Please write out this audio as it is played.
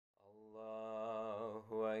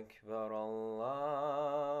أكبر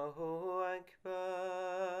الله أكبر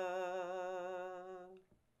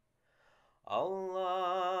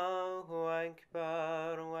الله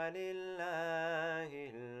أكبر ولله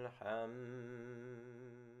الحمد.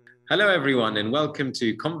 Hello everyone and welcome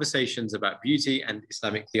to Conversations about Beauty and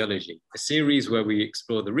Islamic Theology, a series where we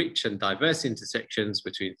explore the rich and diverse intersections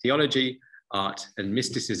between theology, art and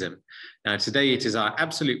mysticism. Now today it is our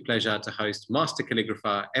absolute pleasure to host Master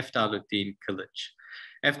Calligrapher Efdaluddin Kılıç.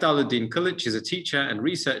 Efdaluddin Kılıç is a teacher and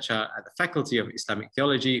researcher at the Faculty of Islamic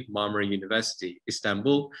Theology, Marmara University,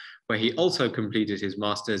 Istanbul, where he also completed his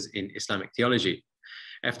Masters in Islamic Theology.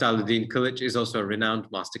 Efdaluddin Kılıç is also a renowned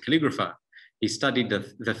master calligrapher. He studied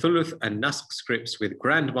the Thuluth and Nasq scripts with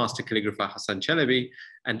Grand Master Calligrapher Hasan Çelebi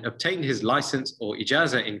and obtained his license or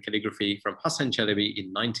ijaza in calligraphy from Hasan Çelebi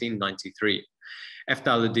in 1993.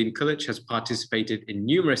 Efdaluddin Kılıç has participated in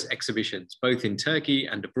numerous exhibitions, both in Turkey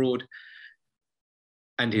and abroad,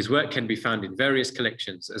 and his work can be found in various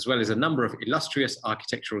collections, as well as a number of illustrious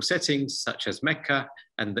architectural settings, such as Mecca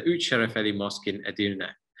and the Üç Şerefeli Mosque in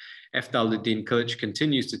Edirne. Efdaluddin Kılıç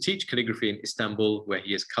continues to teach calligraphy in Istanbul, where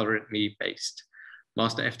he is currently based.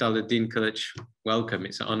 Master Efdaluddin Kılıç, welcome.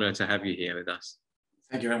 It's an honor to have you here with us.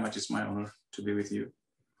 Thank you very much. It's my honor to be with you.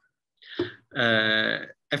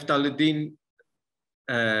 Master Efdaluddin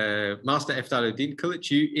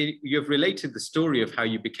Kılıç, you have related the story of how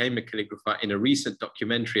you became a calligrapher in a recent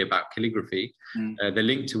documentary about calligraphy, the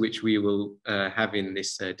link to which we will have in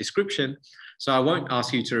this description. So I won't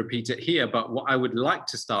ask you to repeat it here, but what I would like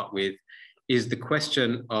to start with is the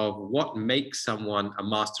question of what makes someone a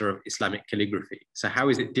master of Islamic calligraphy. So how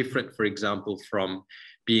is it different, for example, from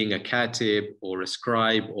being a katib or a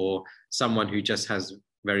scribe or someone who just has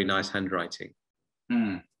very nice handwriting?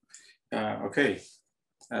 Okay.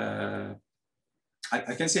 I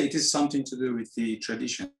can say it is something to do with the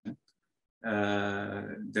tradition.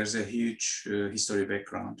 There's a huge history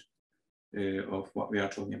background of what we are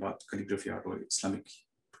talking about, calligraphy art or Islamic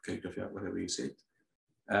calligraphy art, whatever you say.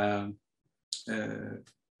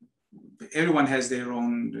 Everyone has their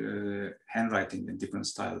own handwriting and different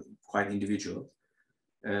style, quite individual.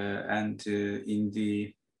 And in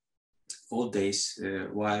the old days,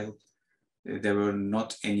 while there were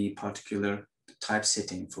not any particular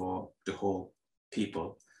typesetting for the whole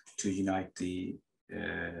people to unite the,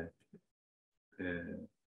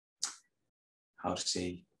 how to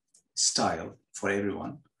say, style for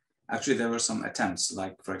everyone. Actually, there were some attempts,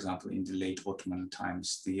 like, for example, in the late Ottoman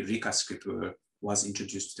times, the Rika script was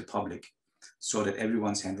introduced to the public so that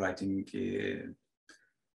everyone's handwriting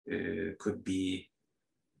could be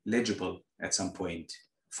legible at some point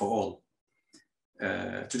for all.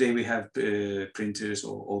 Today we have printers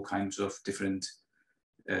or all kinds of different,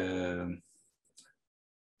 how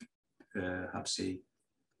to say,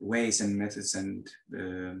 ways and methods and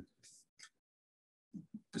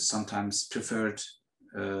sometimes preferred,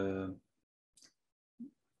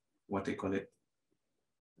 what they call it,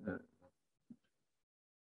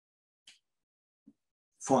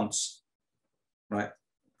 fonts, right?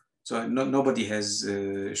 So nobody has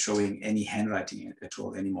showing any handwriting at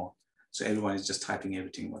all anymore. So everyone is just typing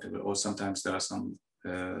everything, whatever. Or sometimes there are some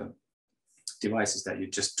devices that you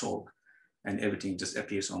just talk and everything just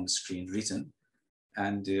appears on the screen written.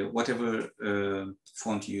 And whatever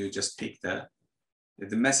font you just pick there,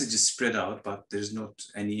 the message is spread out, but there's not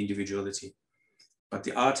any individuality. But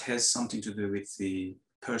the art has something to do with the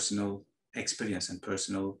personal experience and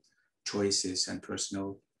personal choices and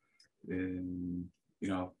personal, you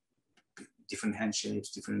know, different hand shapes,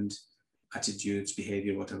 different attitudes,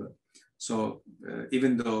 behavior, whatever. So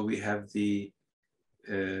even though we have the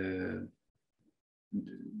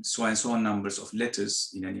so and so numbers of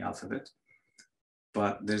letters in any alphabet,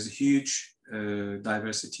 but there's a huge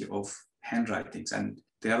diversity of handwritings, and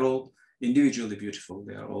they are all individually beautiful.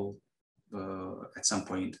 They are all at some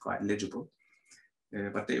point quite legible,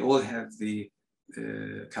 but they all have the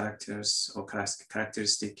characters or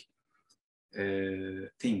characteristic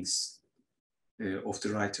things of the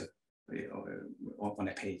writer on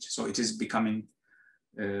a page. So it is becoming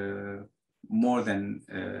more than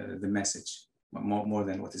the message, more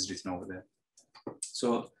than what is written over there.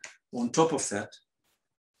 So on top of that,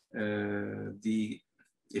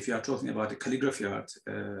 if you are talking about a calligraphy art,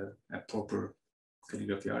 a proper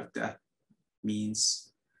calligraphy art, that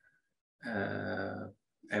means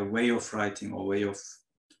a way of writing or way of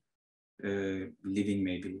living,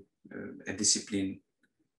 maybe a discipline,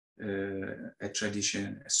 a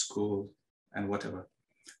tradition, a school, and whatever.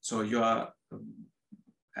 So you are,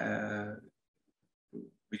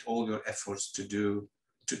 with all your efforts to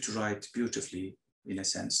write beautifully, in a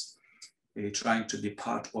sense, trying to be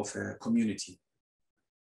part of a community.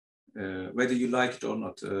 whether you like it or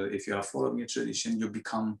not, if you are following a tradition, you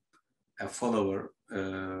become a follower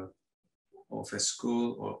of a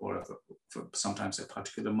school or sometimes a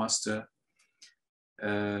particular master.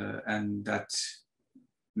 And that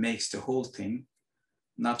makes the whole thing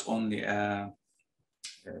not only a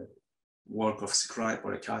work of scribe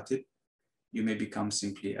or a katib. You may become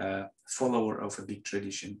simply a follower of a big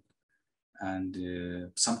tradition.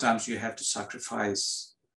 And sometimes you have to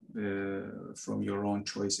sacrifice from your own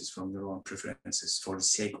choices, from your own preferences for the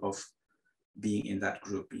sake of being in that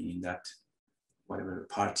group, being in that whatever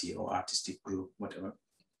party or artistic group, whatever.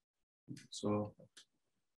 So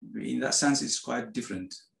in that sense, it's quite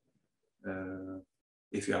different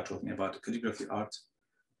if you are talking about calligraphy art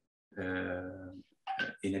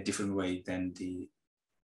in a different way than the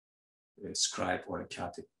scribe or a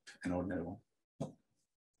katib, an ordinary one.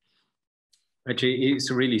 Actually,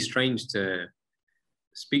 it's really strange to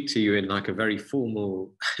speak to you in like a very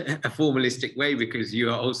formal, a formalistic way, because you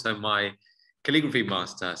are also my calligraphy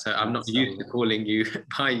master. So I'm not used to calling you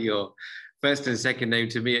by your first and second name.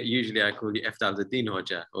 To me, usually I call you Efdaluddin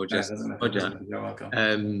Hoca or just Hoca. You're welcome.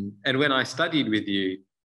 And when I studied with you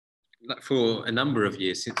for a number of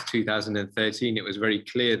years, since 2013, it was very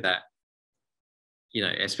clear that, you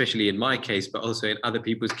know, especially in my case, but also in other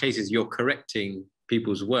people's cases, you're correcting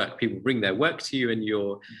people's work. People bring their work to you and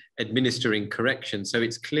you're administering correction. So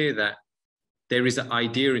it's clear that there is an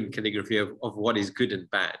idea in calligraphy of what is good and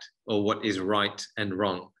bad, or what is right and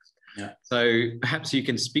wrong. Yeah. So perhaps you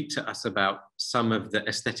can speak to us about some of the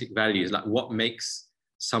aesthetic values, like what makes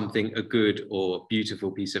something a good or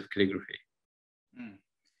beautiful piece of calligraphy.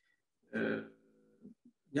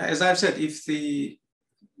 Yeah, as I've said, if the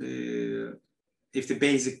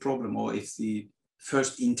basic problem, or if the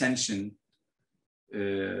first intention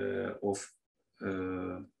of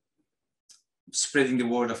spreading the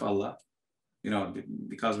word of Allah, you know,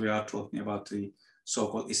 because we are talking about the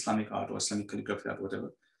so-called Islamic art or Islamic calligraphy art,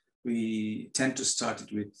 whatever, we tend to start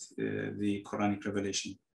it with the Quranic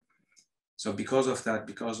revelation. So because of that,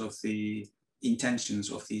 because of the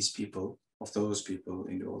intentions of these people, of those people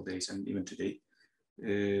in the old days and even today,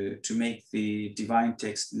 to make the divine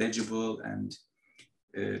text legible and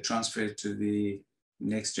transfer it to the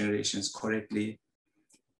next generations correctly,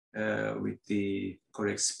 with the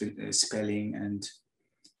correct spelling and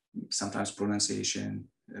sometimes pronunciation.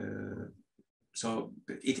 So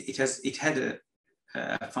it had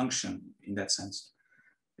a function in that sense.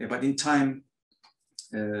 But in time,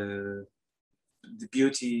 the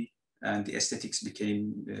beauty and the aesthetics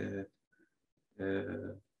became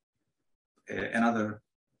another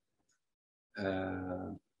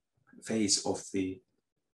phase of the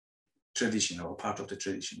tradition, or part of the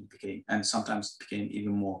tradition became, and sometimes became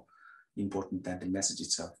even more important than the message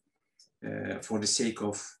itself, for the sake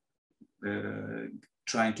of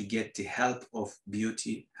trying to get the help of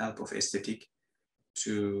beauty, help of aesthetic,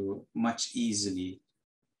 to much easily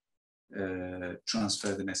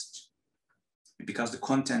transfer the message. Because the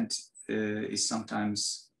content is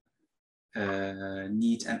sometimes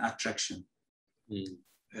need an attraction,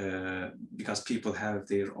 because people have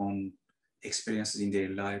their own experiences in their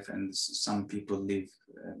life, and some people live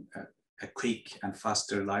a quick and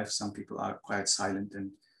faster life. Some people are quite silent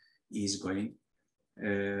and easygoing,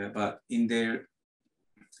 but in their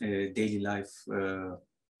daily life,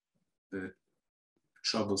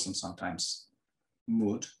 troublesome sometimes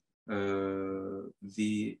mood,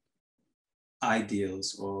 the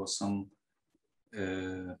ideals or some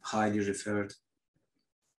highly referred,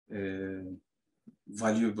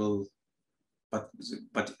 valuable,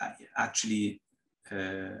 but actually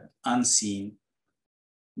unseen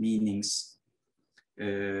meanings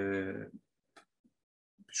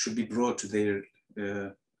should be brought to their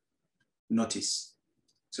notice.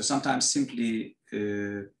 So sometimes simply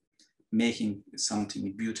making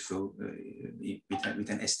something beautiful with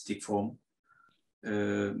an aesthetic form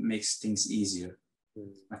makes things easier,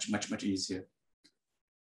 much easier.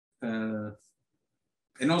 And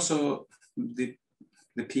also the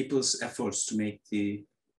people's efforts to make the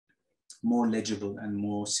more legible and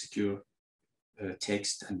more secure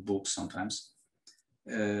text and books sometimes,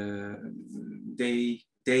 they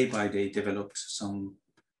day by day developed some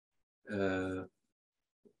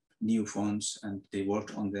new fonts, and they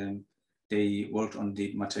worked on them. They worked on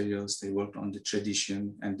the materials, they worked on the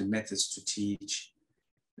tradition and the methods to teach,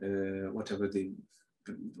 whatever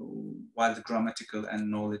while the grammatical and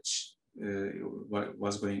knowledge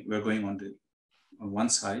were going on one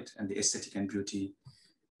side, and the aesthetic and beauty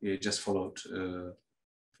just followed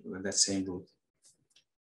that same route.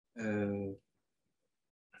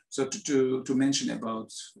 So to mention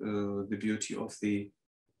about the beauty of the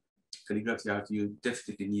calligraphy art, you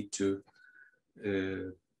definitely need to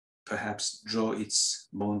perhaps draw its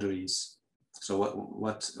boundaries. So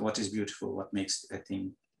what is beautiful, what makes a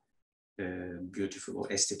thing beautiful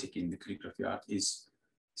or aesthetic in the calligraphy art is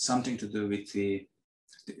something to do with the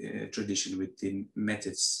tradition, with the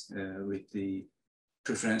methods, with the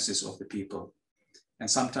preferences of the people. And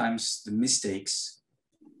sometimes the mistakes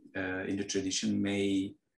in the tradition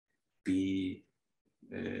may be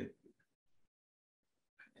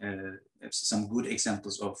some good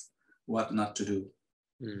examples of what not to do,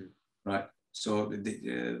 right? So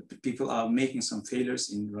the people are making some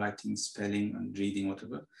failures in writing, spelling, and reading,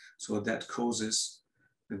 whatever. So that causes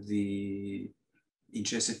the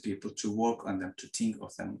interested people to work on them, to think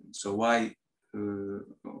of them. So why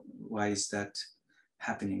is that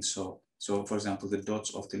happening? So for example, the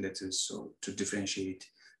dots of the letters, so to differentiate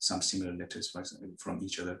some similar letters, for example, from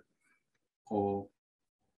each other, or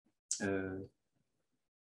the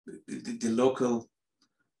local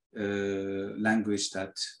language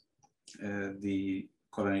that the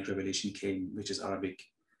Quranic revelation came, which is Arabic,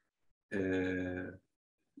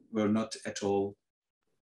 were not at all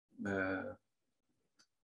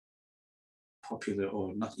popular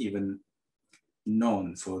or not even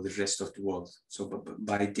known for the rest of the world. So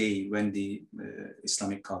by day, when the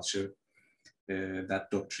Islamic culture, that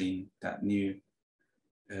doctrine, that new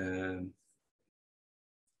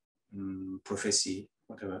prophecy,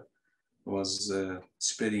 whatever, was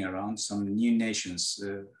spreading around, some new nations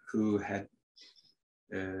who had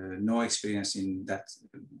no experience in that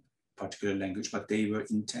particular language, but they were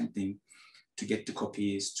intending to get the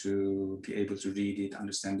copies, to be able to read it,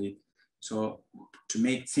 understand it. So to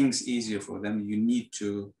make things easier for them, you need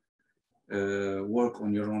to work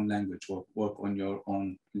on your own language, work on your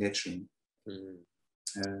own lettering.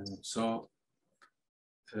 So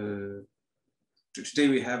today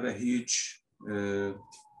we have a huge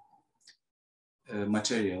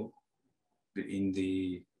material in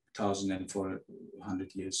the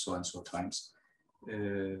 1,400 years, so and so times.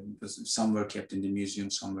 Some were kept in the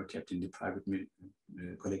museum, some were kept in the private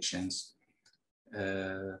collections.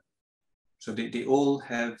 So they all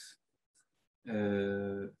have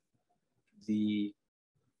the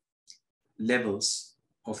levels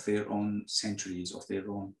of their own centuries, of their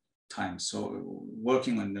own times. So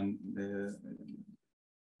working on them,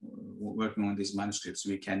 working on these manuscripts,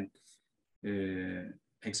 we can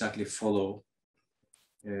exactly follow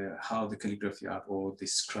how the calligraphy art or the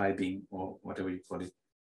scribing or whatever you call it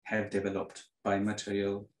have developed by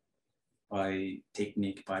material, by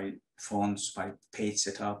technique, by fonts, by page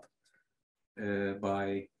setup,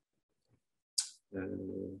 by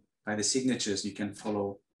the signatures. You can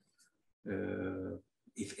follow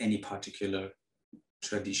if any particular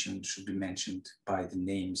tradition should be mentioned by the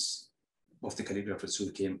names of the calligraphers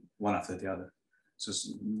who came one after the other. So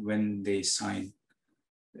when they sign,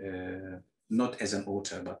 not as an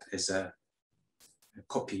author, but as a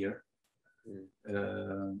copier,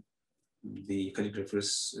 the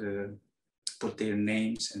calligraphers put their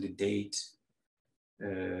names and the date,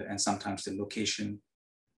 and sometimes the location,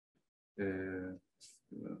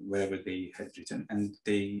 wherever they had written, and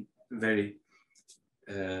they very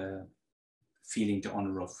feeling the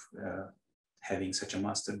honor of having such a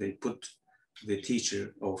master, they put the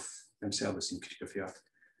teacher of themselves in calligraphy art.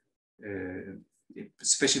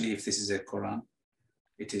 Especially if this is a Quran,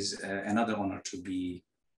 it is another honor to be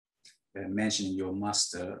mentioning your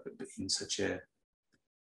master in such a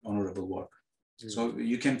honorable work. So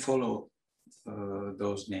you can follow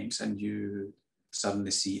those names and you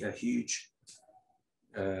suddenly see a huge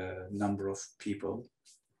number of people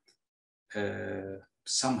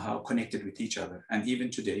somehow connected with each other. And even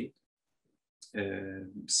today,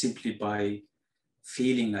 simply by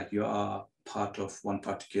feeling like you are part of one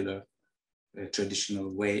particular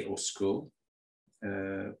traditional way or school,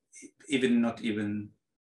 not even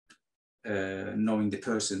knowing the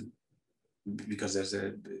person, because there's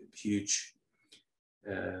a huge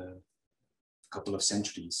couple of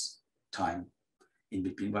centuries time in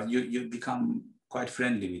between, but you become quite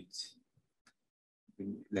friendly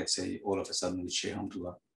with, let's say, all of a sudden with Sheikh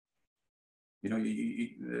Hamdullah. You know,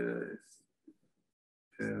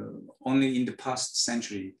 only in the past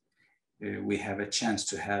century we have a chance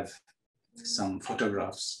to have some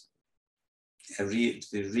photographs,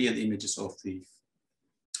 the real images of the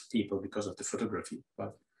people because of the photography.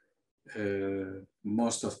 But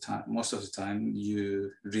most of the time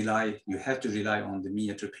you have to rely on the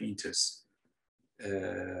miniature painters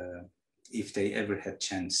if they ever had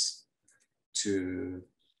chance to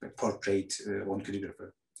portray one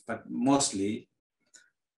calligrapher. But mostly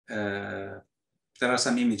there are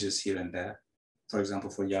some images here and there. For example,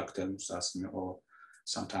 for Yaqut al-Mustasmi or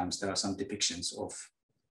sometimes there are some depictions of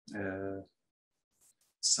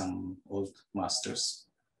some old masters.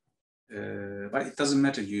 But it doesn't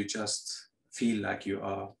matter, you just feel like you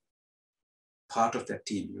are part of that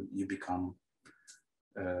team. You become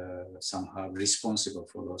somehow responsible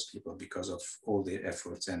for those people because of all their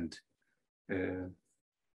efforts and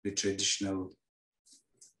the traditional,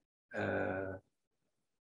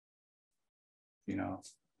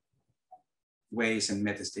 ways and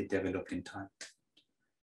methods they developed in time.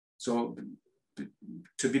 So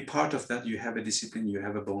to be part of that, you have a discipline, you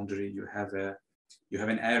have a boundary, you have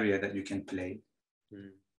an area that you can play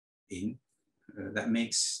in. That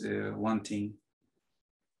makes one thing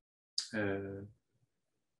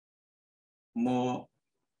more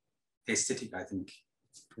aesthetic, I think,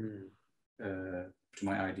 to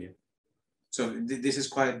my idea. So this is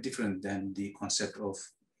quite different than the concept of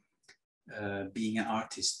being an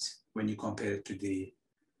artist when you compare it to the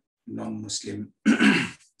non-Muslim,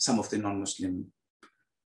 some of the non-Muslim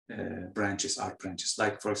branches, art branches,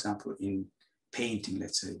 like for example in painting,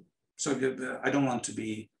 let's say. So I don't want to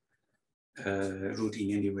be rude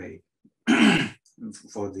in any way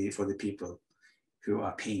for the people who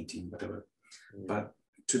are painting, whatever. But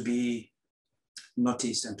to be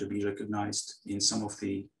noticed and to be recognized in some of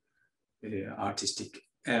the artistic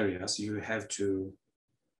areas, you have to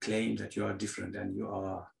claim that you are different and you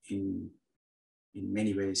are in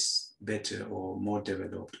many ways better or more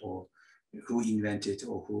developed, or who invented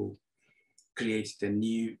or who created a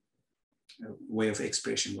new way of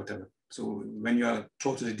expression, whatever. So when you are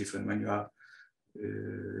totally different, when you are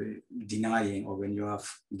denying, or when you are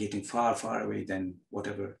getting far, far away than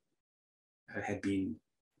whatever had been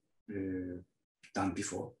done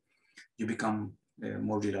before, you become a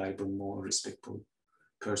more reliable, more respectful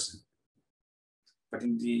person. But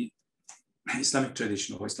in the Islamic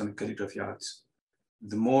tradition or Islamic calligraphy art,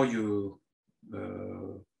 the more you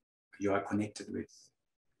are connected with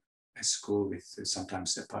a school, with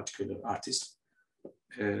sometimes a particular artist,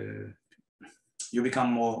 you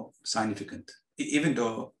become more significant, even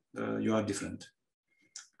though you are different,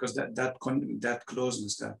 because that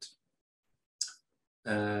closeness,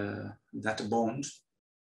 that bond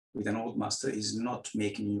with an old master is not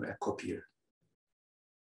making you a copier.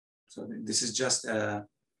 So this is just a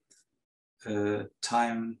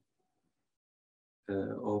time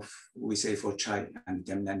of, we say, for çay and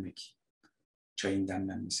demlenmek, çayın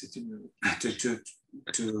demlenmesi,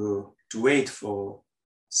 to wait for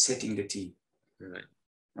setting the tea.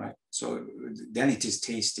 Right. So then it is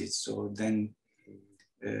tasted. So then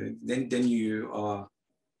you are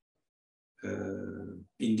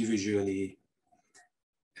individually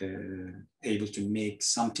able to make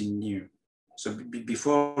something new. So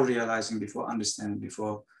before realizing, before understanding,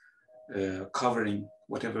 before covering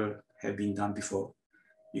whatever had been done before,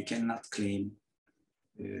 you cannot claim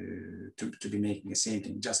to be making the same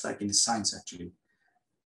thing. Just like in science, actually,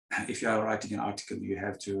 if you are writing an article, you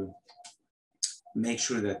have to make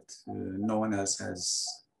sure that no one else has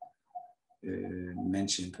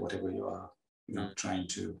mentioned whatever you are trying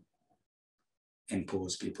to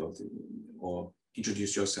impose people to, or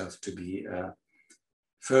introduce yourself to be a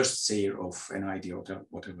first sayer of an idea or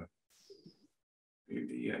whatever.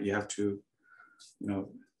 You have to,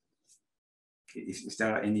 if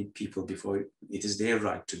there are any people before, it is their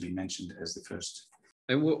right to be mentioned as the first.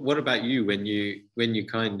 And what about you when you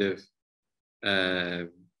kind of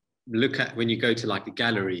look at, when you go to like a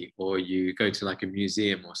gallery or you go to like a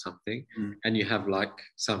museum or something, and you have like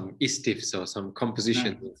some istifs or some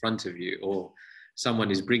composition in front of you, or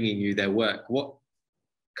someone is bringing you their work, what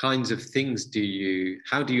kinds of things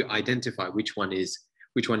how do you identify which one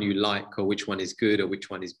you like, or which one is good, or which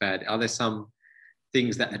one is bad? Are there some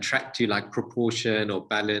things that attract you, like proportion or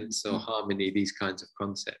balance or harmony, these kinds of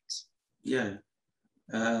concepts? Yeah.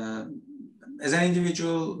 As an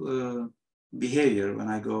individual behavior, when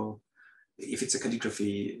I go, if it's a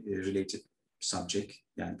calligraphy related subject,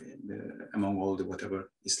 among all the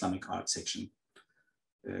whatever Islamic art section,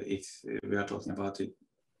 if we are talking about it,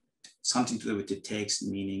 something to do with the text,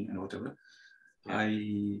 meaning, and whatever,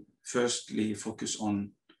 I firstly focus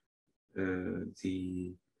on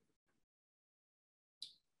the,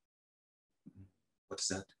 what is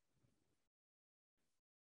that?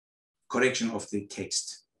 Correction of the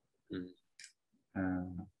text.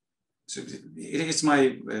 So it's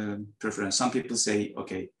my preference. Some people say,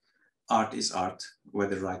 okay, art is art,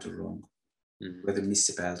 whether right or wrong, whether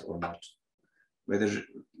misspelled or not, whether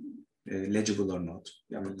legible or not.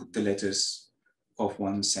 Put the letters of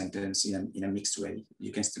one sentence in a mixed way.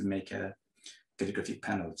 You can still make a calligraphy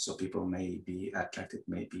panel, so people may be attracted,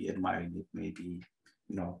 may be admiring it, may be,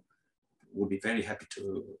 would be very happy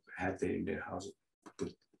to have it in their house.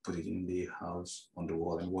 put it in the house on the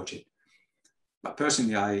wall and watch it. But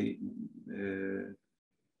personally,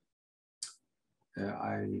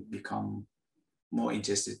 I become more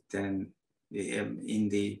interested than in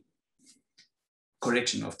the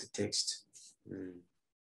correction of the text.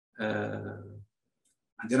 And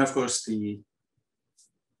then, of course, the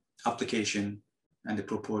application and the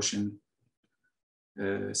proportion,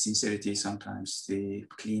 sincerity, sometimes the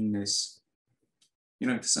cleanness, you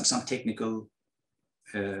know, some technical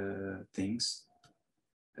things,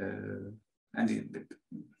 and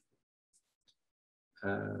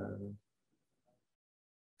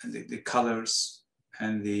the colors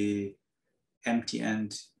and the empty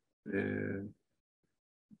and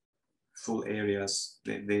full areas,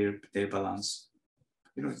 their balance,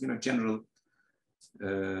 you know,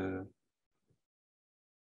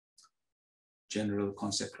 general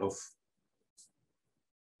concept of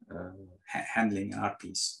handling an art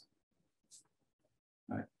piece,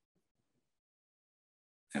 right?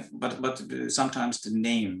 But sometimes the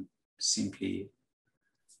name simply,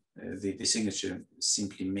 the signature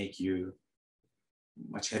simply make you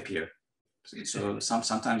much happier. So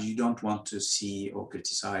sometimes you don't want to see or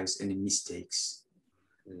criticize any mistakes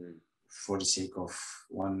for the sake of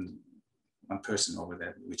one person over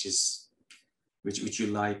there, which you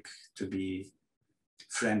like to be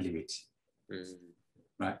friendly with,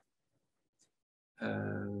 right?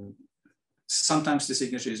 Sometimes the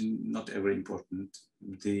signature is not ever important.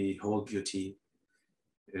 The whole beauty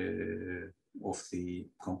of the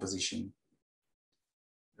composition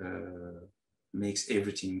makes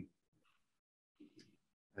everything,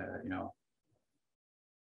 you know,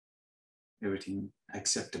 everything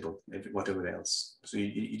acceptable, whatever else. So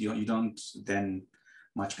you don't then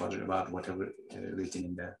much bother about whatever written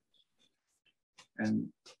in there.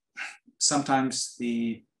 And sometimes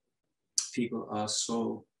the people are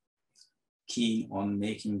so keen on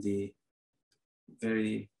making the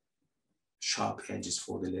very sharp edges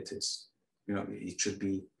for the letters. You know, it should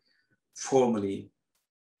be formally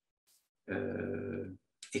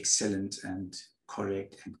excellent and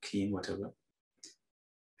correct and clean, whatever.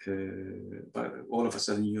 But all of a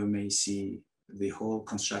sudden you may see the whole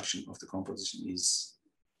construction of the composition is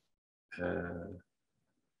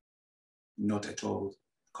not at all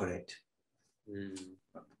correct.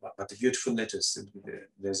 But the beautiful letters,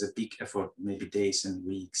 there's a big effort, maybe days and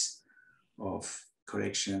weeks of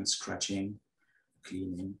correction, scratching,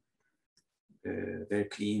 cleaning, very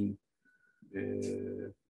clean.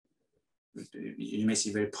 You may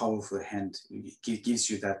see very powerful hand. It gives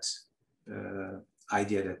you that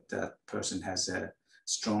idea that that person has a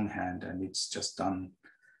strong hand, and it's just done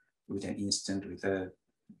with an instant, with a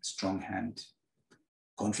strong hand,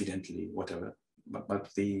 confidently, whatever. But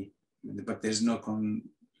there's no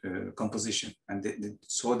composition, and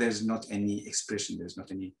so there's not any expression. There's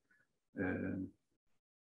not any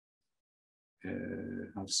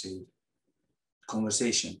how to say,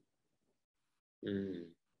 conversation.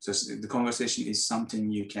 So the conversation is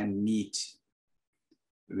something you can meet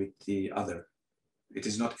with the other. It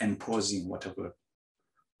is not imposing whatever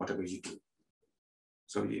you do.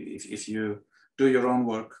 So if you do your own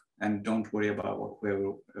work and don't worry about what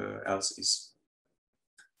whoever else is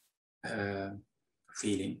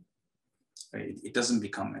feeling, it doesn't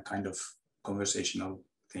become a kind of conversational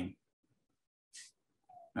thing.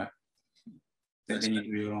 Then you do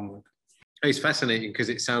your own work. It's fascinating because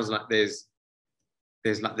it sounds like there's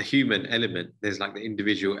like the human element, there's like the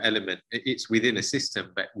individual element. It's within a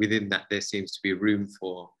system, but within that there seems to be room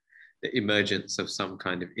for the emergence of some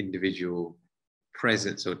kind of individual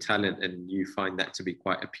presence or talent, and you find that to be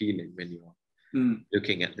quite appealing when you're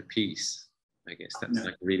looking at the piece. I guess that's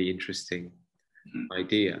like a really interesting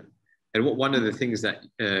idea. And one of the things that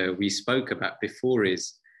we spoke about before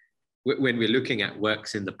is when we're looking at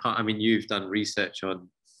works in the past. I mean, you've done research on,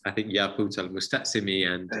 I think, Yaqut al-Mustatsimi,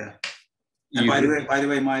 and by the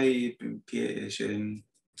way, my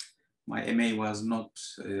MA was not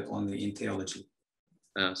only in theology.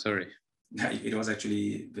 Sorry. It was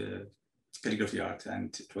actually the calligraphy art,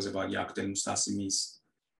 and it was about Yaqut al-Mustatsimi's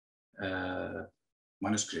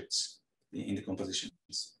manuscripts in the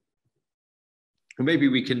compositions. Well, maybe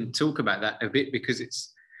we can talk about that a bit, because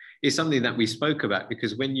it's something that we spoke about,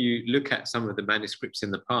 because when you look at some of the manuscripts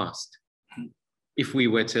in the past, if we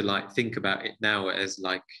were to like think about it now as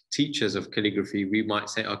like teachers of calligraphy, we might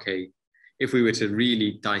say, okay, if we were to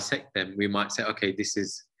really dissect them, we might say, okay, this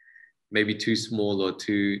is maybe too small or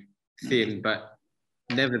too thin, but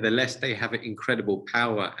nevertheless, they have an incredible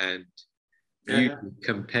power and beauty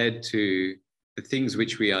compared to the things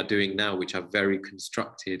which we are doing now, which are very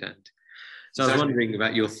constructed. And so I was wondering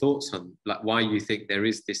about your thoughts on like why you think there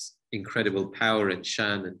is this incredible power and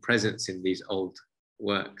shan and presence in these old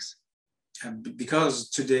works. Because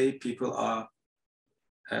today people are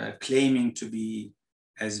claiming to be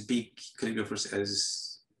as big calligraphers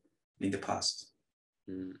as in the past.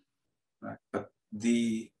 Right? But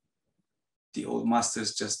the old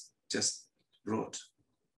masters just wrote.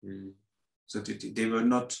 So they were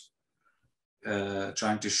not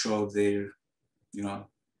trying to show their, you know,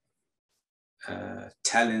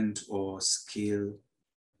 talent or skill.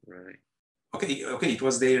 Right. Okay, it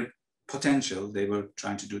was their potential. They were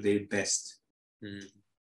trying to do their best.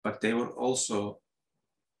 But they were also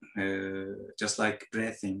just like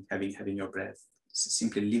breathing, having your breath,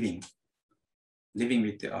 simply living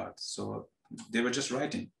with the art. So they were just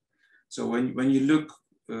writing. So when you look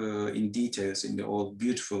in details in the old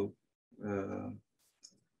beautiful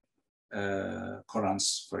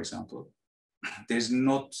Qurans, for example, there's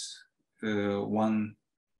not one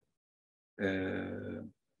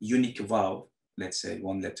unique vowel, let's say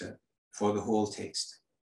one letter for the whole text.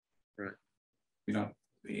 Right. You know,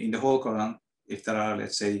 in the whole Quran, if there are,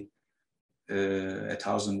 let's say,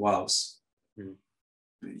 1,000 vowels,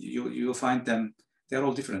 you'll find them, they're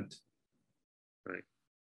all different. Right.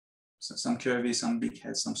 So some curvy, some big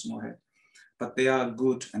head, some small head, but they are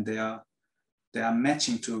good and they are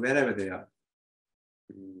matching to wherever they are.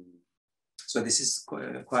 So this is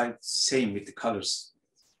quite same with the colors.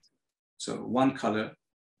 So one color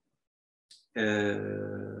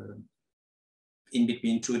in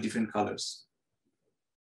between two different colors,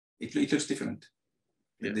 it looks different.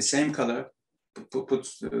 Yeah. The same color, put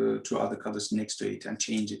two other colors next to it and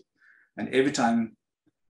change it. And every time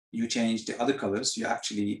you change the other colors, you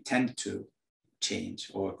actually tend to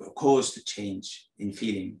change or cause to change in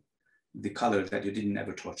feeling the color that you didn't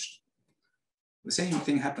ever touch. The same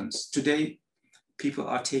thing happens. Today, people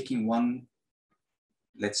are taking one,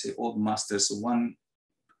 let's say old masters, one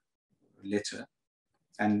letter,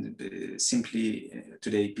 and simply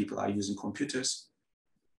today people are using computers,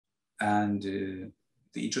 and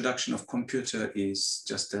the introduction of computer is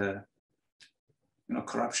just a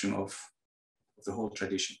corruption of the whole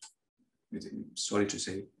tradition. Sorry to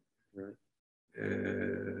say, right.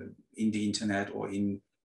 In the internet or in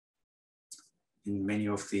many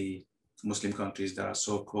of the Muslim countries, there are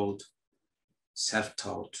so-called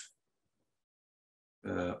self-taught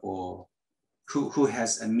or who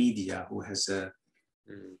has a media, who has a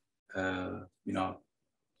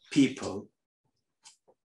people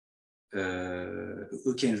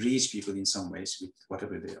who can reach people in some ways with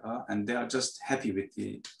whatever they are, and they are just happy with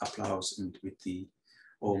the applause and with the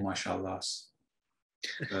mashallah,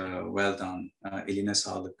 well done, eline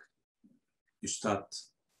sağlık, üstad.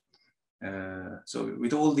 So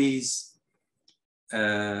with all these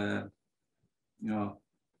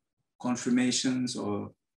confirmations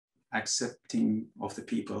or accepting of the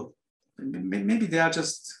people, maybe they are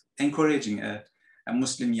just encouraging a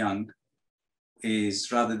Muslim young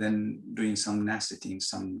is, rather than doing some nasty things,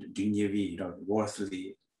 some dunyavi,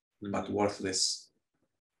 worldly but worthless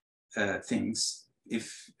things.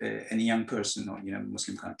 If any young person or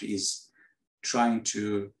Muslim country is trying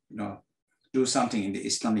to do something in the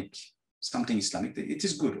Islamic, it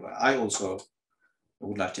is good. I also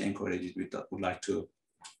would like to encourage it. Would like to,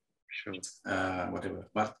 sure, whatever.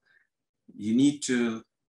 But you need to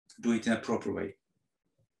do it in a proper way,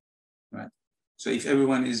 right? So if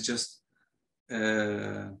everyone is just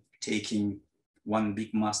taking one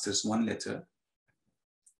big master's, one letter,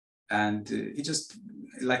 and it's just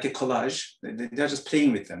like a collage, they're just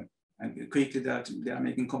playing with them, and quickly they are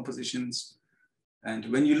making compositions. And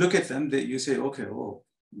when you look at them, you say, okay, oh,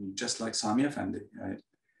 just like Sami Efendi, right?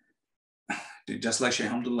 Just like Sheikh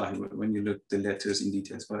Hamdullah, when you look at the letters in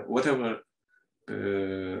details, but whatever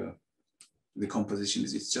the composition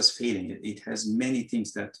is, it's just failing. It has many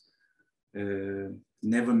things that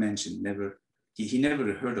never mentioned, he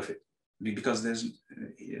never heard of it, because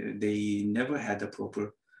they never had a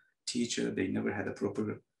proper teacher, they never had a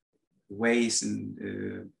proper ways, and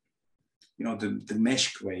the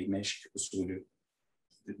meshk way, meshk usulü,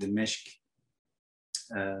 the meshk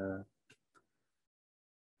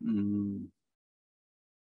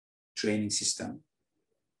training system,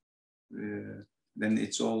 then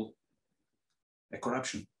it's all a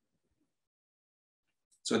corruption.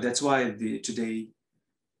 So that's why today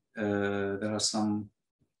there are some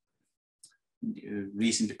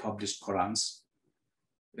recently published Qurans.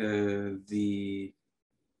 The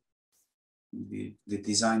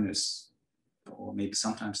designers, or maybe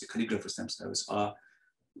sometimes the calligraphers themselves, are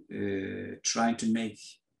trying to make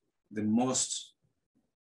the most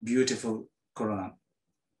beautiful Quran,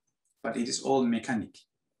 but it is all mechanic.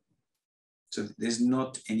 So there's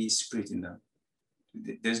not any spirit in them.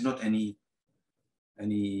 there's not any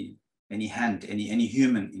hand, any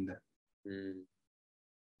human in that.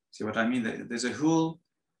 See what I mean? There's a whole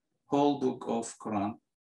book of Quran,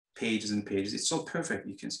 pages and pages. It's so perfect.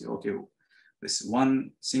 You can see, okay, this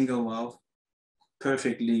one single vav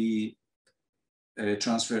perfectly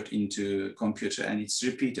transferred into computer, and it's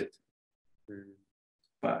repeated.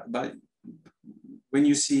 But when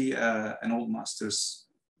you see an old master's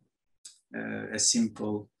a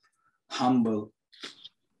simple, humble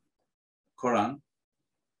Quran,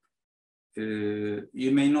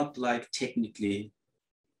 you may not like technically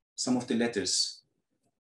some of the letters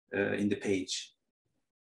in the page,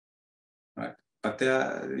 right? But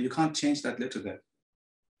you can't change that letter there.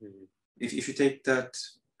 If you take that,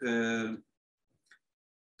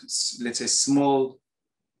 let's say, small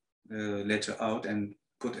letter out and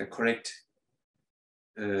put a correct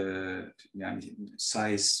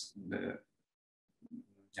size,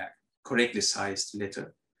 correctly sized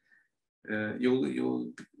letter,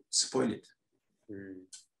 you'll spoil it. You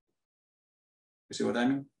see what I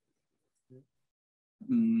mean?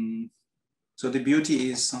 So the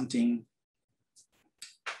beauty is something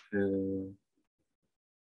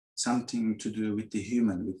to do with the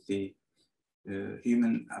human, with the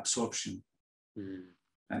human absorption,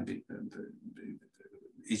 and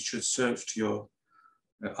it should serve to your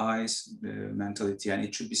eyes, mentality, and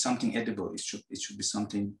it should be something edible. It should be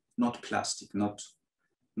something not plastic, not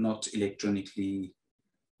electronically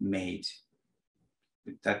made,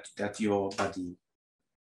 that your body,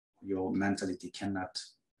 your mentality cannot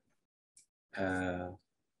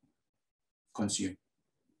consume.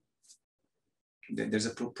 There's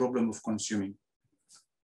a problem of consuming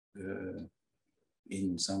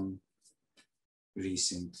in some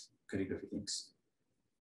recent calligraphy things.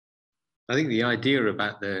 I think the idea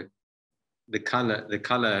about the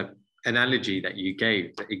color analogy that you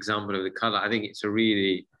gave, the example of the color, I think it's a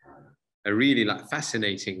really like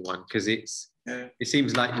fascinating one, because it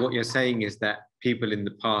seems like what you're saying is that people in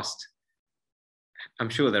the past, I'm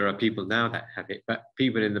sure there are people now that have it, but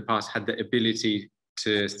people in the past had the ability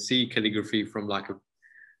to see calligraphy from like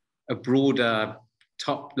a broader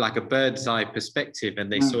top, like a bird's eye perspective,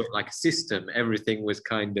 and they saw it like a system. Everything was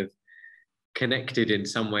kind of connected in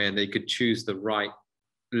some way, and they could choose the right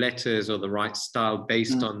letters or the right style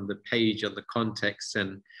based on the page, on the context.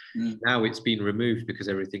 And now it's been removed because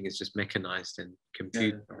everything is just mechanized and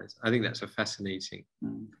computerized. I think that's a fascinating.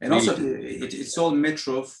 And also it's all a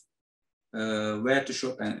matter of where to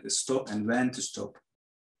stop and when to stop.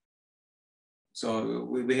 So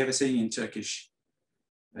we have a saying in Turkish,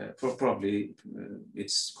 probably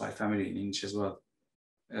it's quite familiar in English as well.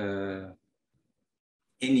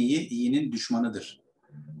 En iyi iyinin düşmanıdır.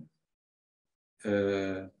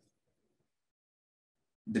 The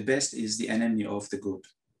best is the enemy of the good.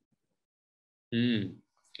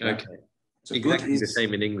 Okay. So exactly the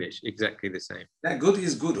same in English. Exactly the same. Yeah, good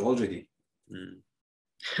is good already.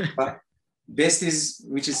 But best is,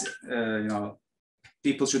 which is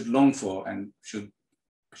people should long for and should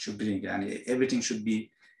bring, and everything should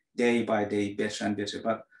be day by day better and better.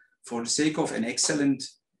 But for the sake of an excellent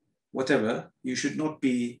whatever, you should not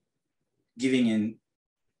be giving in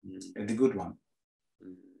the good one.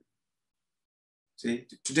 See,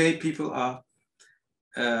 today people are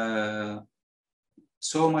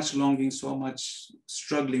so much longing, so much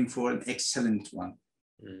struggling for an excellent one.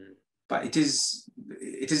 But it is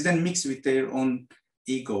then mixed with their own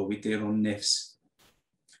ego, with their own nafs.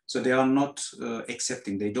 So they are not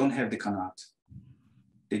accepting. They don't have the qanaat.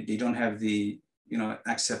 They don't have the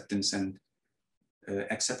acceptance and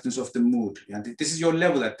acceptance of the mood. And this is your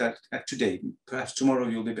level at today. Perhaps tomorrow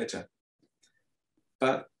you'll be better.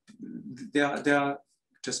 But they are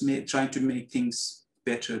just trying to make things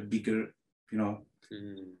better, bigger,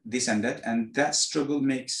 this and that. And that struggle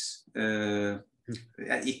makes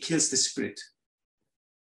it kills the spirit.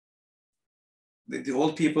 The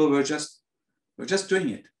old people were just doing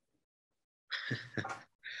it.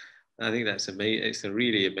 I think that's amazing. It's a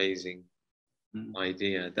really amazing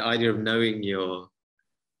idea. The idea of knowing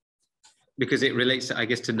because it relates, I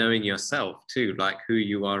guess, to knowing yourself too, like who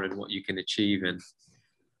you are and what you can achieve. And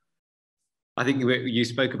I think you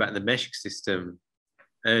spoke about the Meshq system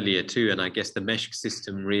earlier too, and I guess the Meshq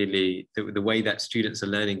system really, the way that students are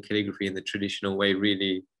learning calligraphy in the traditional way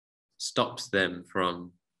really stops them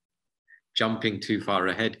from jumping too far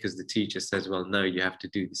ahead, because the teacher says, well, no, you have to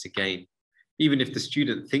do this again. Even if the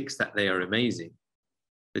student thinks that they are amazing,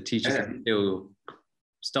 the teacher can still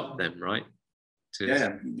stop them, right?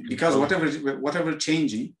 Because whatever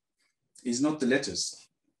changing is not the letters.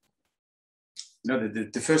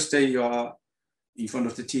 The first day you are in front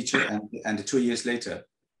of the teacher and 2 years later,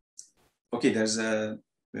 okay, there's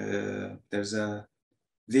a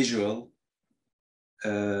visual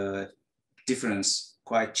difference,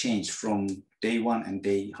 quite change from day 1 and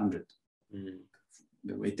day 100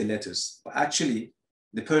 with the letters. But actually,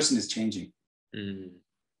 the person is changing.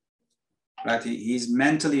 Right? He's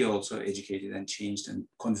mentally also educated and changed and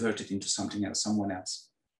converted into something else, someone else.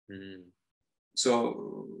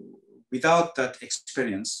 So without that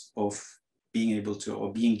experience of being able to,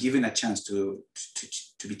 or being given a chance to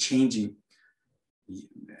be changing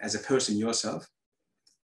as a person yourself,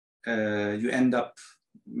 you end up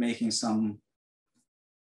making some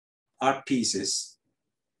art pieces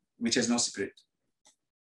which has no spirit.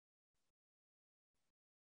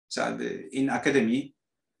 So in academy,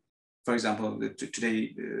 for example,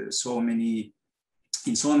 today, in so many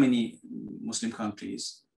Muslim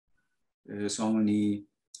countries, so many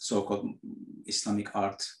so-called Islamic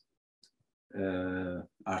art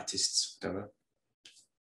artists, whatever.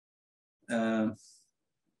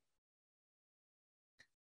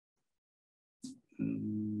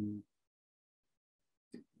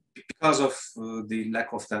 Because of the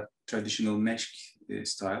lack of that traditional mesh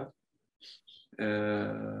style,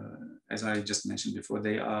 as I just mentioned before,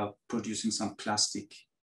 they are producing some plastic,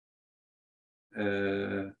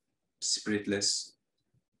 spiritless,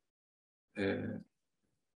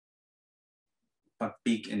 but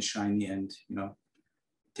big and shiny and, you know,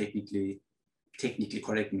 technically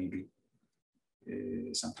correct maybe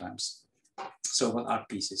sometimes. So what art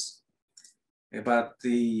pieces? But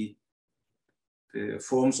the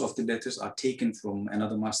forms of the letters are taken from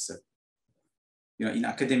another master. You know, in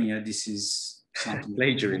academia, this is something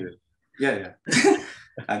plagiarism. Yeah.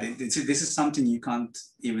 And this is something you can't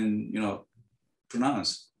even, you know,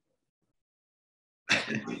 pronounce.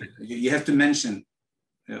 You have to mention,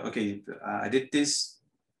 okay, I did this,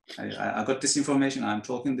 I got this information, I'm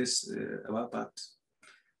talking this about, but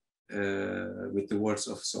with the words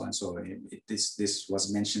of so and so, this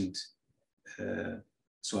was mentioned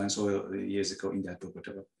so and so years ago in that book,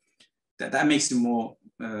 whatever. That makes it more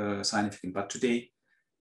significant. But today,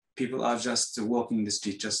 people are just walking the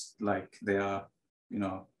street just like they are, you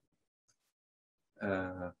know,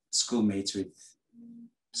 schoolmates with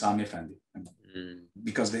Sami Efendi,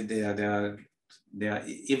 because they are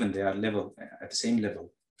even they are level at the same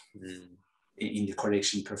level in the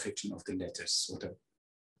correction, perfection of the letters, whatever.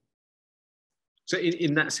 So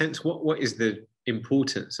in that sense, what is the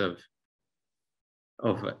importance of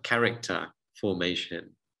character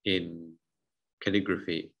formation in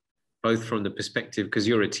calligraphy, both from the perspective, because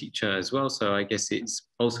you're a teacher as well, so I guess it's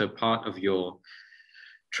also part of your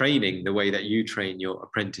training, the way that you train your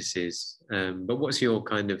apprentices. But what's your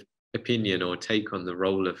kind of opinion or take on the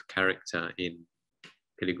role of character in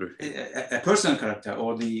calligraphy? A personal character,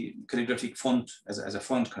 or the calligraphic font as a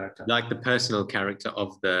font character? Like the personal character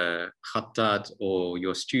of the khattat or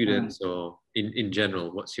your students, or in general,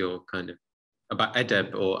 what's your kind of, about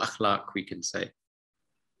adab or akhlaq, we can say?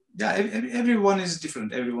 Yeah, everyone is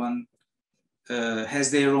different. Everyone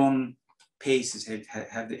has their own paces,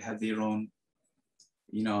 have their own,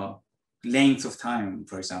 you know, length of time,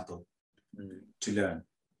 for example, to learn,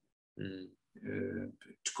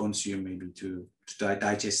 to consume, maybe to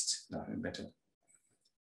digest better.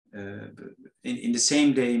 In the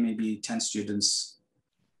same day, maybe 10 students,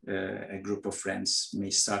 a group of friends may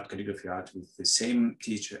start calligraphy art with the same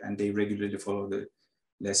teacher, and they regularly follow the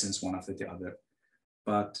lessons one after the other.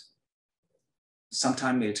 But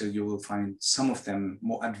sometime later, you will find some of them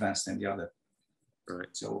more advanced than the other.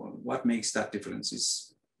 Right. So what makes that difference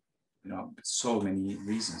is, you know, so many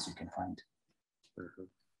reasons you can find.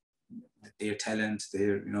 Their talent,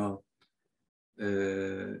 their, you know,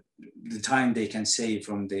 the time they can save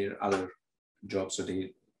from their other jobs or their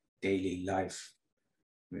daily life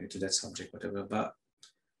to that subject, whatever. But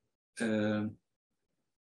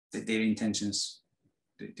their intentions,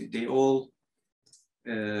 they all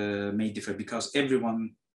may differ, because every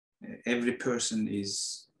person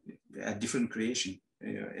is a different creation,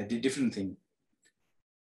 a different thing.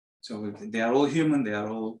 So they are all human, they are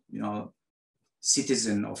all, you know,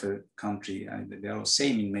 citizen of a country, and they are all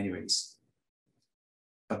same in many ways.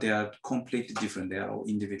 But they are completely different, they are all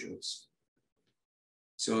individuals.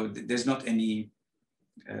 So there's not any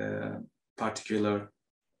particular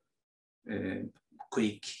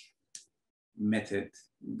quick method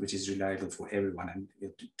which is reliable for everyone and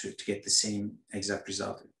to get the same exact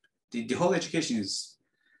result. The whole education is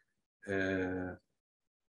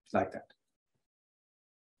like that.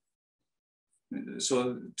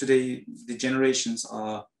 So today the generations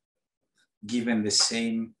are given the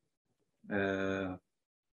same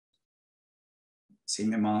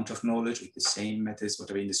amount of knowledge with the same methods,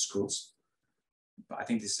 whatever, in the schools. but I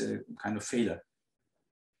think this is a kind of failure.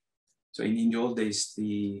 So in the old days,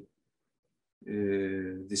 the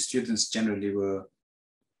students generally were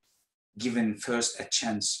given first a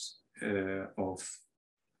chance of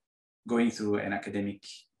going through an academic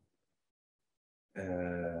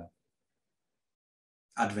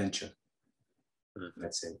adventure,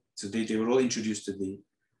 let's say. So they were all introduced to the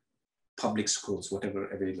public schools, whatever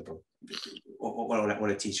available, or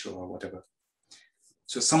a teacher or whatever.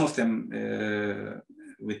 So some of them,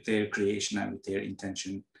 with their creation and with their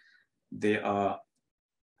intention, they are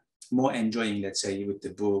more enjoying, let's say, with the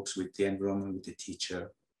books, with the environment, with the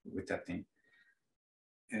teacher, with that thing.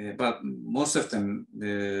 But most of them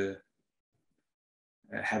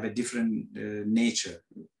have a different nature,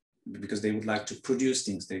 because they would like to produce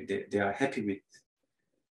things. They are happy with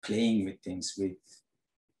playing with things, with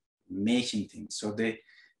making things. So they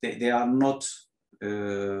are not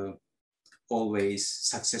always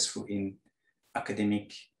successful in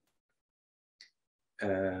academic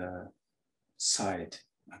side,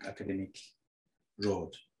 academic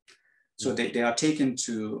road. So they are taken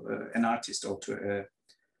to an artist or to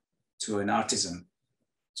an artisan.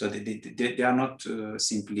 So they are not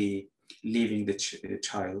simply leaving the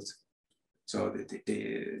child. So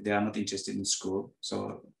they are not interested in school.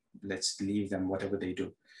 So let's leave them, whatever they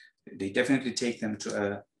do. They definitely take them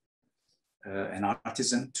to an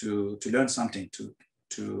artisan to learn something,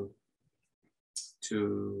 to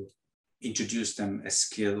introduce them a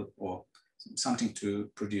skill or something to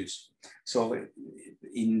produce. So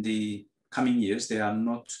in the coming years, they are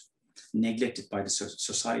not neglected by the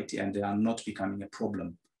society, and they are not becoming a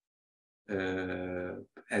problem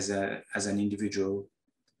as an individual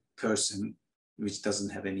person which doesn't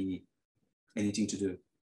have anything to do.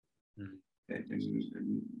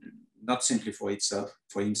 Not simply for himself,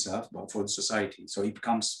 but for the society. So it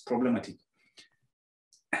becomes problematic.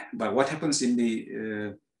 But what happens in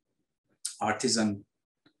the artisan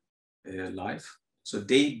life? So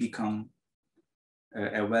they become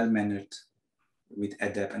a well-mannered with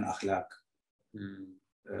adab and akhlaq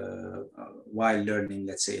while learning,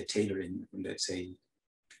 let's say, a tailoring, let's say,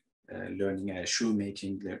 learning a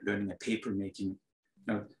shoemaking, learning a paper making,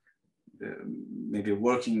 maybe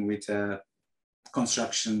working with a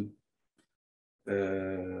construction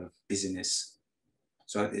business.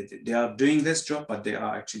 So they are doing this job, but they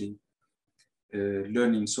are actually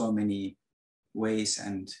learning so many ways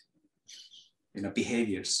and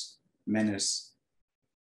behaviors, manners.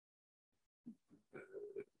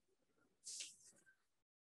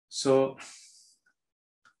 So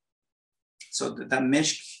that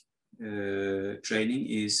mesh training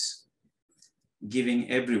is giving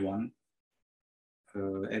everyone,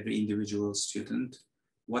 every individual student,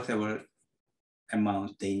 whatever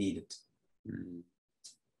amount they needed.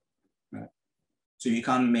 Right? So you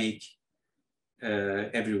can't make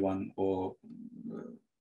everyone or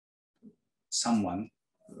someone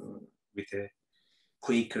with a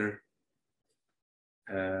quicker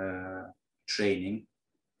training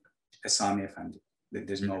a Sami Efendi.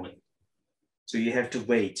 There's no way. So you have to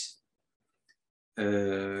wait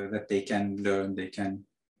that they can learn, they can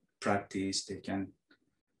practice, they can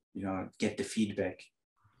get the feedback.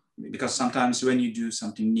 Because sometimes when you do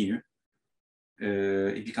something new,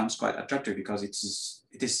 it becomes quite attractive because it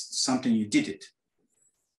is something you did it.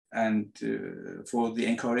 And for the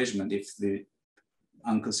encouragement, if the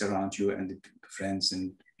uncles around you and the friends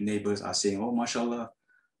and neighbors are saying, oh, mashallah,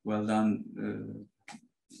 well done,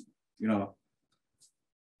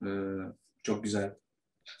 çok güzel.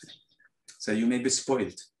 So you may be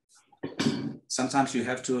spoiled. Sometimes you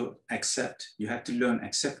have to accept, you have to learn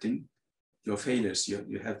accepting your failures.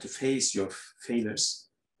 You have to face your failures,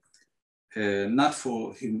 not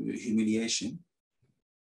for humiliation,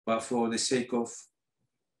 but for the sake of,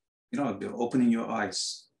 opening your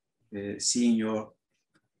eyes, seeing your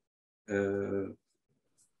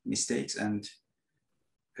mistakes and,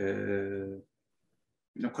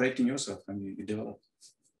 correcting yourself when you develop.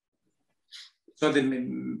 So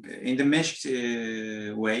in the meshed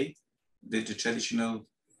way, the traditional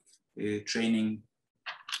training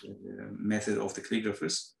method of the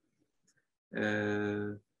calligraphers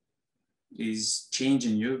is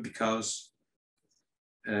changing you because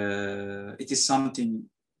it's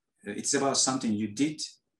about something you did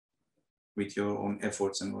with your own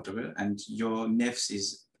efforts and whatever, and your nefs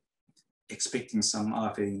is expecting some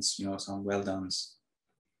aferins, some well dones.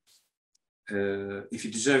 If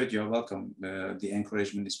you deserve it, you're welcome. The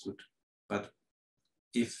encouragement is good. But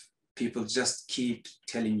if people just keep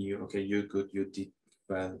telling you, okay, you're good, you did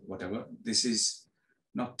well, whatever, this is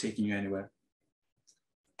not taking you anywhere.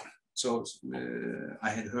 So I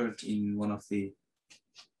had heard in one of the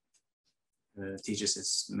teachers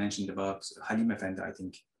has mentioned about Halim Efendi, I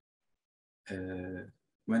think.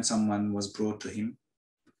 When someone was brought to him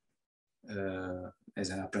as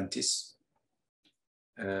an apprentice,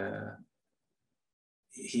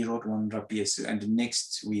 he wrote one Rabbi, and the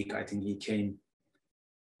next week, I think he came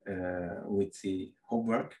with the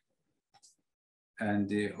homework, and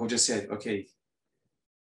the Hoja said, okay,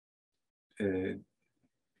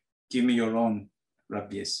 give me your own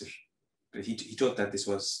Rabbi Yasser. But he thought that this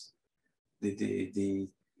was the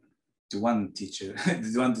one teacher,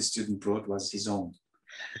 the one the student brought was his own.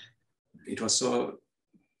 It was so,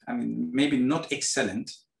 I mean, maybe not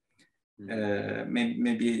excellent.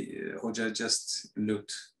 Maybe Hoja just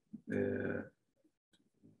looked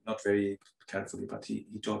not very carefully, but he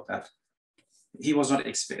thought that he was not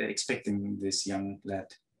expecting this young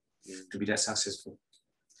lad to be that successful.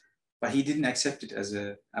 But he didn't accept it as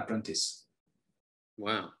an apprentice.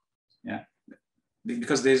 Wow. Yeah,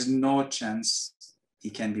 because there's no chance he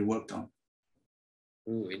can be worked on.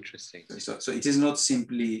 Oh, interesting. So it is not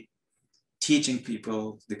simply teaching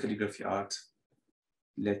people the calligraphy art,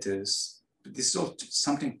 letters. This is all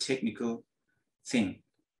something technical thing.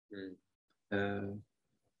 You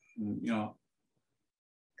know,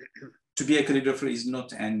 to be a calligrapher is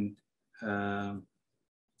not an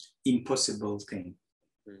impossible thing.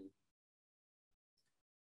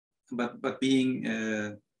 But being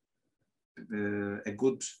a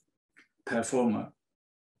good performer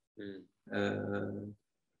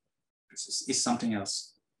is something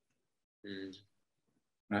else.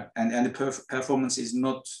 Right? And the performance is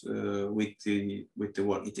not with the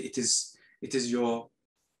work. It is your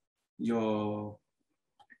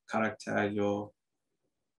character, your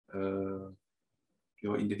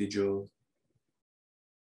individual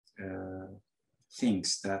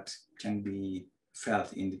things that can be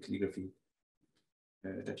felt in the calligraphy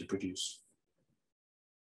that you produce.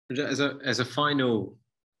 As a final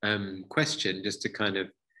question, just to kind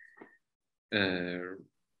of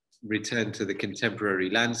return to the contemporary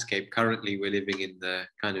landscape. Currently, we're living in the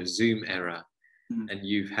kind of Zoom era, and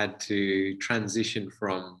you've had to transition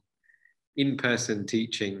from in-person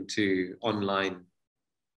teaching to online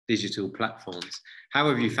digital platforms. How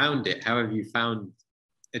have you found it? How have you found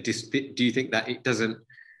do you think that it doesn't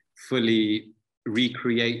fully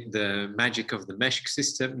recreate the magic of the mesh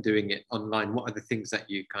system, doing it online? What are the things that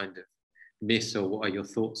you kind of miss, or what are your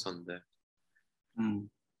thoughts on that?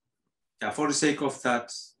 Yeah, for the sake of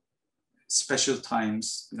that special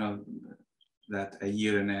times, you know, that a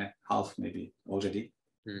year and a half maybe already,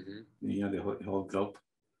 you know, the whole globe.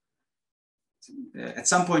 At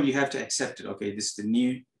some point you have to accept it. Okay, this is the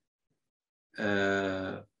new,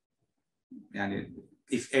 and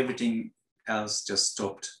if everything else just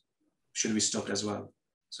stopped, should we stop as well?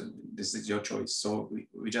 So this is your choice. So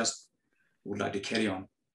we just would like to carry on.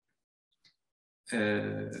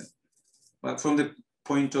 But from the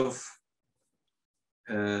point of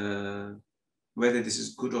whether this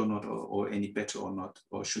is good or not, or any better or not,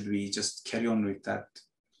 or should we just carry on with that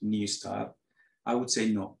new style, I would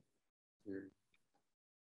say no.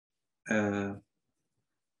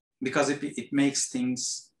 Because it makes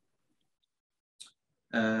things,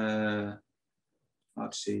 how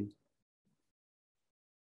to say,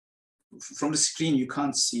 from the screen you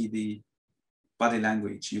can't see the body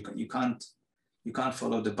language. You can't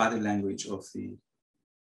follow the body language of the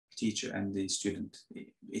teacher and the student.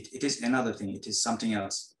 It is another thing. It is something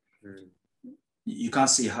else. You can't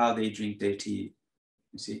see how they drink their tea.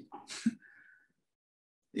 You see,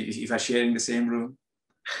 if I'm sharing the same room,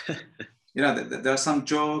 you know, there are some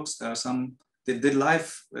jokes. There are some the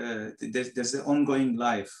life. There's the ongoing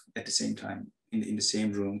life at the same time in the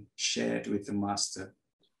same room, shared with the master.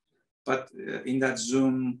 But in that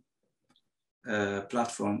Zoom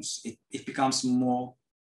platforms, it becomes more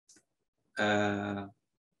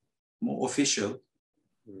official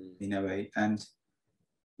in a way, and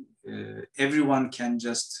everyone can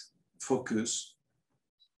just focus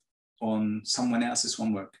on someone else's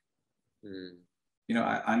homework. You know,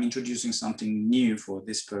 I'm introducing something new for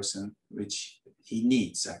this person, which he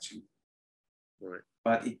needs actually. Right.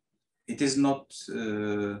 But it is not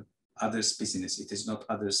others' business. It is not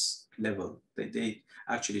others' level. They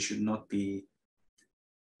actually should not be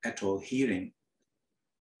at all hearing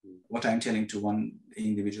what I'm telling to one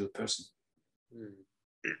individual person.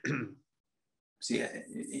 See,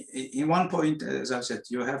 in one point, as I've said,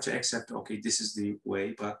 you have to accept, okay, this is the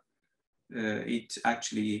way, but it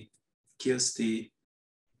actually kills the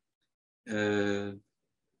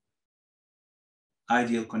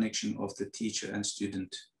ideal connection of the teacher and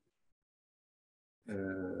student.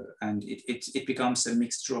 And it becomes a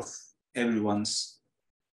mixture of everyone's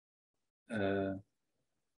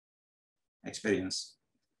experience.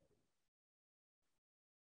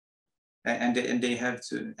 And they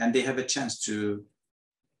have a chance to,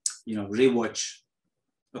 you know, rewatch.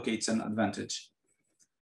 Okay, it's an advantage.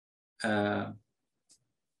 I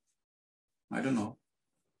don't know.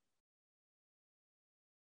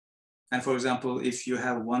 And for example, if you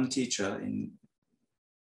have one teacher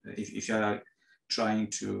if you are trying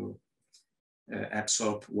to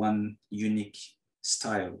absorb one unique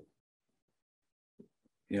style,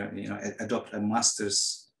 you know, adopt a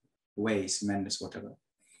master's ways, madness, whatever,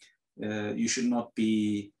 you should not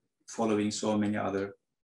be following so many other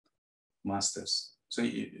masters. So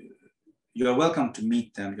you are welcome to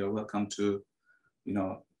meet them. You're welcome to, you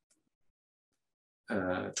know,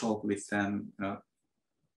 talk with them, you know,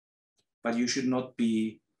 but you should not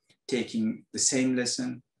be taking the same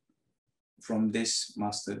lesson from this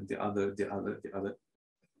master, the other.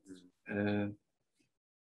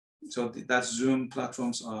 So that Zoom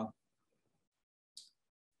platforms are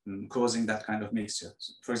causing that kind of mixture.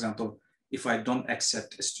 So for example, if I don't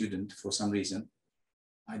accept a student for some reason,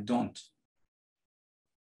 I don't.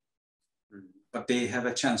 But they have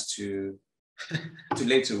a chance to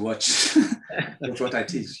later watch what I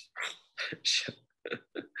teach.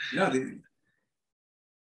 You know,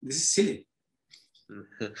 this is silly.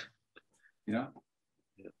 You know,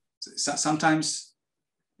 so sometimes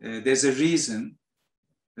there's a reason,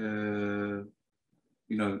 you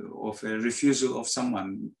know, of a refusal of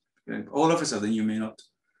someone. All of a sudden, you may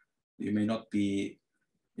not be,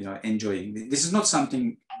 you know, enjoying. This is not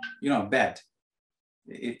something, you know, bad.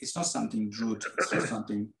 It's not something rude. It's not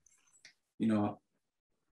something, you know,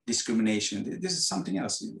 discrimination. This is something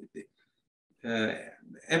else.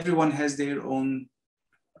 Everyone has their own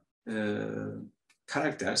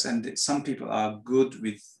characters, and some people are good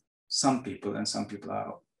with some people, and some people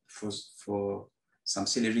are, for some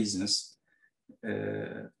silly reasons,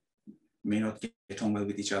 may not get on well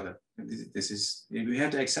with each other. This is, we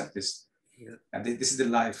have to accept this. Yeah. And this is the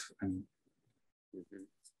life. I mean,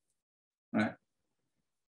 right?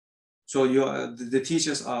 So the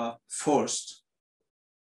teachers are forced,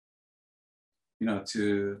 you know,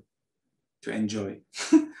 to enjoy,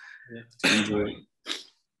 to enjoy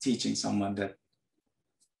teaching someone that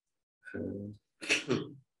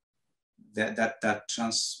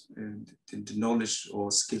the knowledge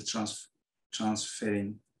or skill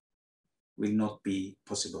transferring will not be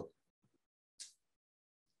possible.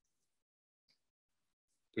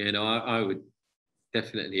 Yeah, no, I would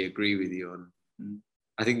definitely agree with you on.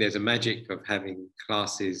 I think there's a magic of having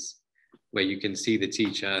classes where you can see the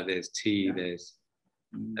teacher, there's tea, there's.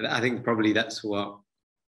 I think probably that's what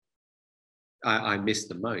I miss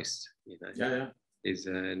the most. You know, is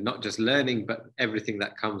not just learning, but everything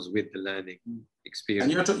that comes with the learning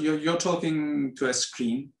experience. And you're talking to a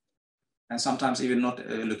screen, and sometimes even not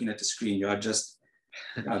looking at the screen. You are just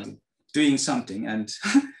doing something. And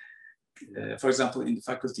for example, in the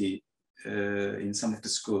faculty, in some of the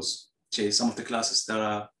schools, some of the classes, there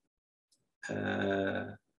are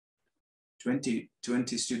 20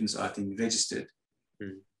 students, I think, registered,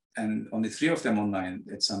 and only 3 of them online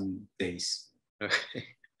at some days.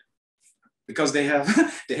 Okay. Because they have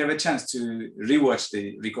a chance to rewatch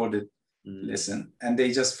the recorded lesson, and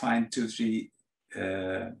they just find 2-3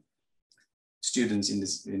 students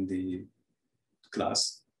in the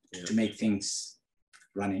class to make things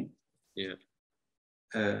running. Yeah.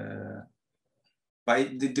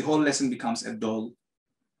 But the whole lesson becomes a dull,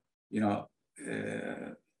 you know,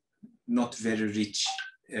 not very rich,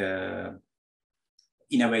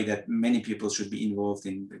 in a way that many people should be involved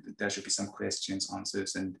in. There should be some questions,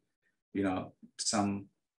 answers, and, you know, some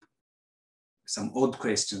odd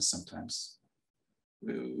questions sometimes,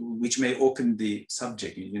 which may open the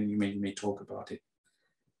subject. You may talk about it,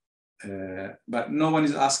 but no one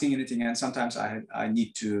is asking anything. And sometimes I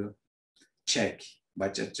need to check by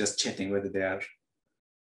just checking whether they are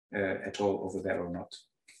at all over there or not.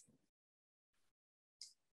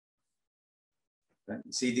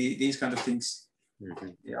 See, these kind of things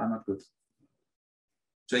are not good.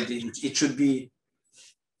 So it should be,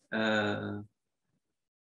 how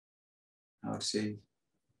to say,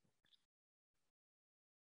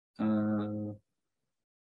 I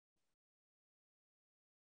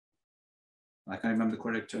can't remember the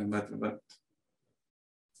correct term, but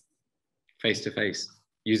face to face,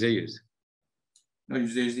 yüz. No,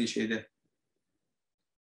 yüz değil şeyde.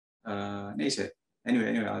 Neyse.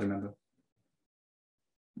 Anyway, I'll remember.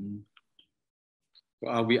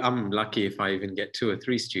 Well, I'm lucky if I even get 2 or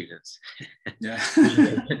 3 students. Yeah.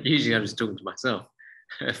 Usually I'm just talking to myself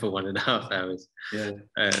for 1.5 hours. Yeah.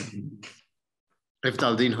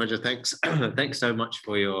 Efdaluddin Hoca, thanks so much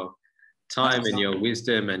for your time and your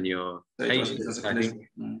wisdom and your patience. I think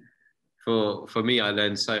for me, I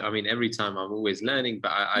learned so, I mean, every time I'm always learning, but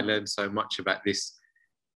I learned so much about this.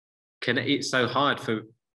 It's so hard for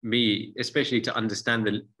me, especially to understand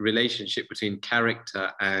the relationship between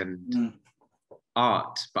character and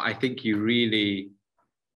art. But I think you really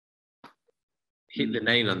hit the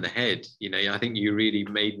nail on the head. You know, I think you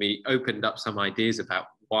really opened up some ideas about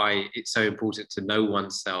why it's so important to know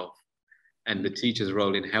oneself and the teacher's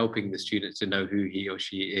role in helping the student to know who he or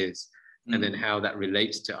she is, and then how that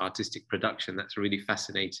relates to artistic production. That's a really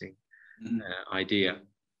fascinating idea.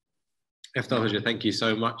 Efdaluddin, thank you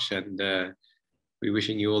so much, and we're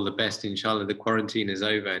wishing you all the best. Inshallah, the quarantine is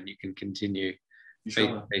over and you can continue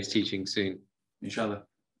face-to-face teaching soon. Inshallah.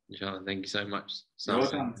 Inshallah, thank you so much. You're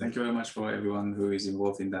welcome. Thank you very much for everyone who is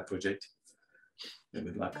involved in that project.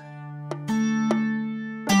 Good luck.